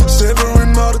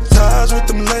 Severing all the ties with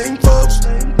them lame folks.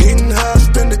 Getting high,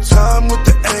 spending time with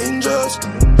the angels.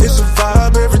 It's a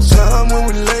vibe every time when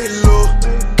we lay low.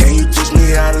 Can you teach me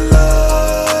how to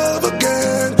love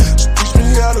again? So teach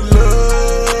me how to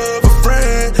love a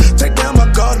friend. Take down my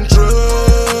guard and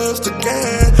trust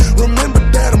again. Remember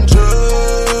that I'm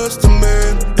just a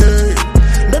man,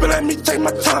 yeah. Baby, let me take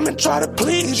my time and try to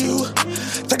please you.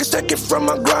 Take a second from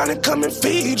my grind and come and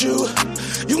feed you.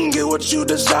 You can get what you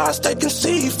desire, steak and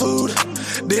seafood.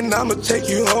 Then I'ma take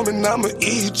you home and I'ma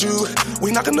eat you.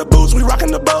 We knockin' the boots, we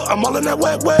rockin' the boat. I'm all in that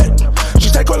wet. She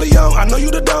take Corleone, I know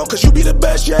you the dope, cause you be the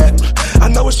best yet. I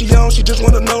know what she on, she just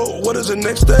wanna know what is the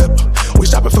next step. We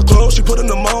shopping for clothes, she putting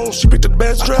them on, she picked the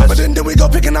best dress. But then we go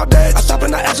picking out dates. I stop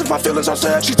and I ask if my feelings are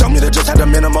set. She told me to just have the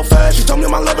minimal fast. She told me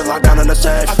my love is locked down in the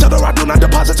safe. I tell her I do not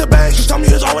deposit to bank. She told me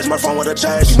it's always my phone with a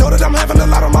change. She know that I'm having a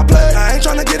lot on my plate. I ain't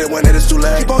tryna get it when it is too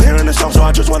late. Keep on hearing the song, so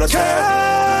I just wanna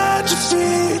catch a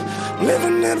seat.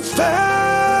 Living in a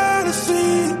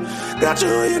fantasy. Got you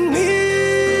where you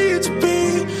need to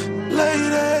be,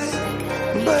 lady,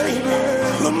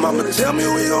 baby. Lil' mama tell me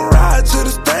we gon' ride to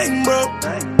this thing, bro.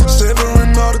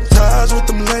 Severing all the ties with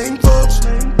them lame folks.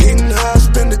 Getting high,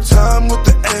 spending time with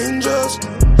the angels.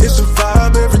 It's a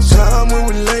vibe every time when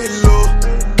we lay low.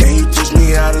 Can you teach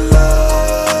me how to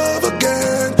love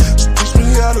again? So teach me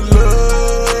how to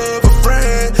love a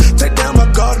friend. Take down my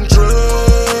guard and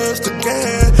trust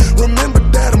again. Remember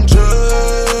that I'm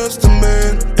just a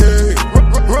man,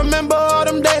 yeah. Remember all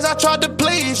them days I tried to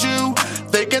please you.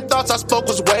 Thinking thoughts I spoke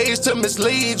was ways to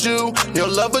mislead you. Your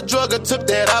love a drug, I took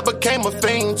that, I became a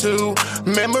fiend too.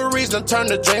 Memories done turned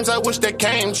to dreams, I wish they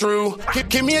came true.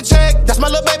 Give me a check, that's my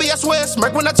little baby, I swear.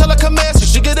 Smirk when I tell her come in, so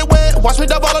she get it wet. Watch me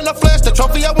dive all in the flesh, the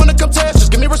trophy I wanna contest.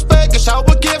 Just give me respect, get showered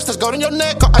with gifts. That's gold in your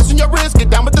neck, or ice on your wrist. Get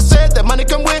down with the set, that money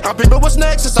come with. I'm people, what's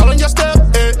next, it's all in your step.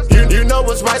 You know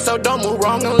what's right, so don't move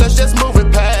wrong, and let's just move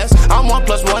it past. I'm 1 +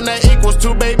 1 that equals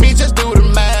 2, baby, just do the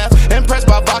math. Impressed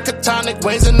by vodka platonic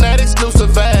ways and that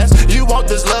exclusive ass. You want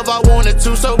this love, I want it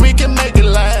too, so we can make it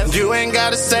last. You ain't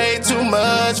gotta say too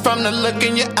much from the look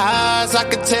in your eyes. I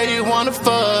can tell you wanna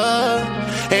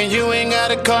fuck. And you ain't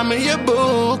gotta call me your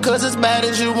boo, cause as bad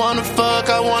as you wanna fuck,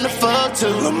 I wanna fuck too.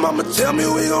 Lil' mama tell me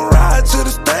we gon' ride to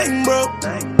this thing, bro.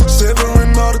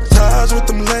 Severing all the ties with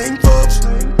them lame folks.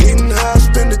 Getting high,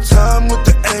 spending time with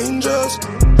the angels.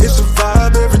 It's a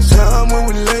vibe every time when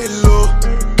we lay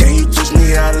low.